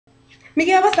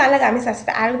Miguel was like kami sa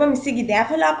algo mi sige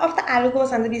develop of the algo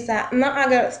sa bisa na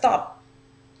aga stop.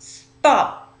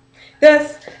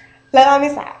 Just kami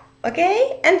sa.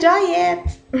 Okay? Enjoy it.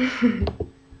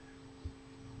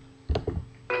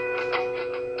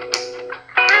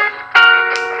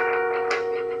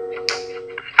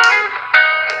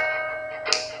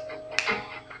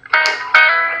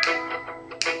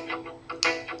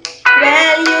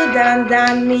 Well, you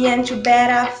done me and you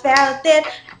better felt it.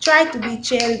 I tried to be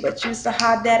chill, but you so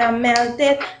hot that I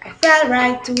melted. I fell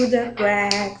right to the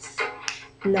cracks.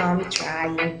 Now I'm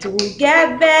trying to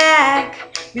get back.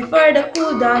 Before the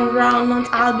cool down round,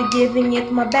 I'll be giving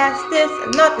it my bestest.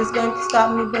 And nothing's going to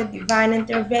stop me but divine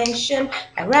intervention.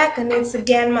 I reckon it's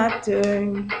again my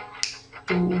turn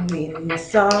to win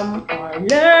some or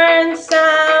learn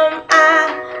some.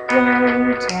 I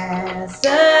won't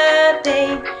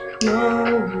hesitate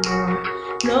no more,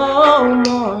 no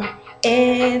more.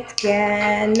 It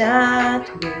cannot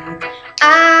wait.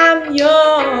 I'm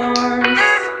yours.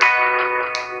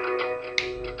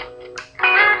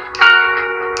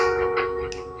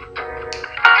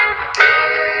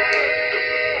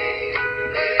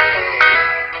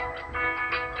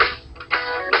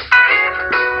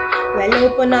 Well,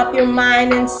 open up your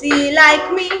mind and see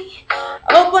like me.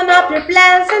 Open up your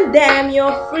plans and damn,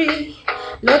 you're free.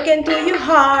 Look into your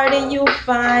heart and you'll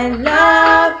find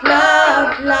love,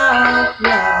 love, love,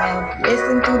 love.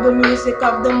 Listen to the music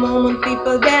of the moment,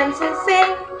 people dance and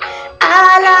sing.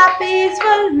 A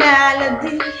peaceful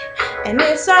melody. And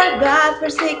it's our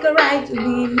God-forsaken right to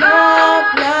be love,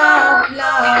 love,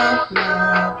 love,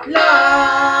 love,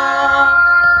 love.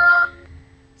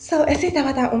 So, esse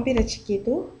estava tá um pira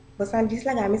chiquito. Você diz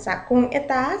lá, me sabe com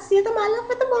eta, se eta mala,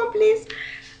 foi bom, please.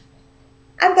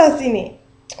 Então, cine,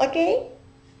 ok?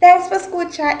 Thanks for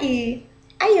escuchar e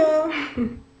ayo!